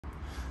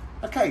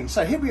Okay,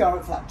 so here we are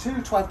at flat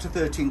 2, 12 to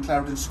 13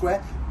 Clarendon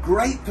Square.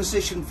 Great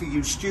position for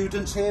you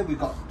students here. We've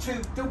got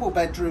 2 double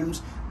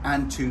bedrooms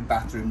and 2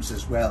 bathrooms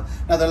as well.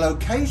 Now the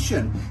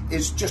location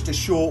is just a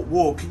short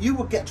walk. You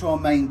will get to our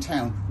main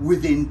town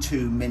within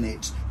 2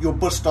 minutes. Your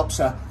bus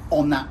stops are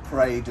on that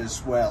parade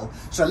as well.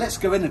 So let's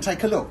go in and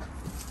take a look.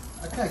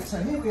 Okay,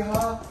 so here we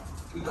are.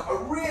 We've got a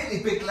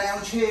really big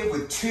lounge here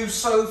with 2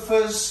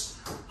 sofas,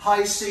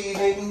 high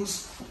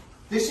ceilings.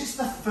 This is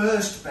the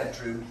first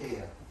bedroom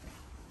here.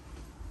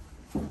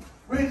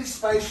 Really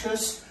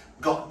spacious,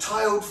 got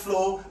tiled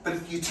floor, but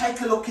if you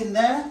take a look in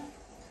there,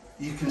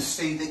 you can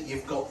see that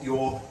you've got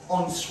your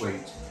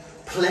ensuite.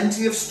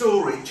 Plenty of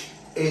storage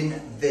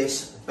in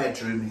this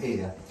bedroom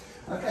here.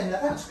 Okay,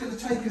 now that's going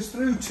to take us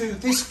through to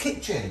this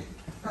kitchen.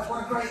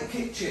 What a great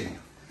kitchen.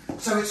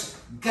 So it's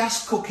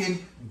gas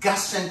cooking,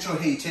 gas central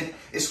heating.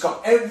 It's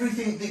got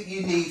everything that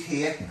you need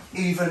here,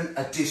 even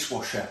a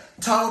dishwasher.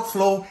 Tiled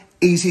floor,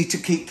 easy to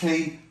keep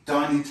clean,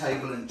 dining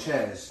table and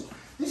chairs.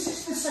 This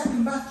is the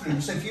second bathroom,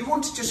 so if you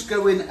want to just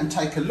go in and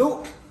take a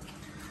look,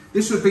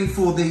 this would be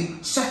for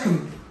the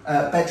second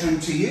bedroom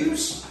to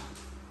use.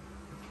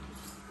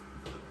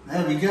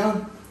 There we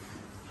go.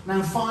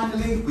 Now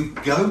finally, we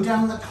go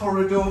down the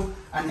corridor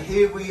and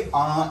here we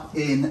are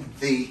in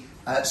the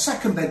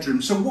second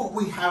bedroom. So what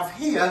we have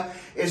here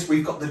is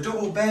we've got the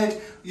double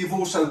bed, you've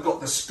also got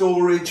the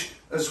storage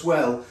as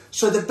well.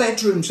 So the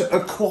bedrooms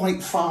are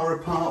quite far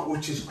apart,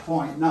 which is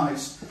quite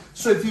nice.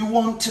 So if you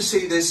want to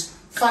see this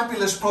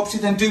fabulous property,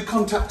 then do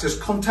contact us.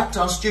 Contact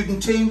our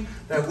student team.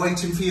 They're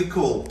waiting for your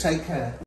call. Take care.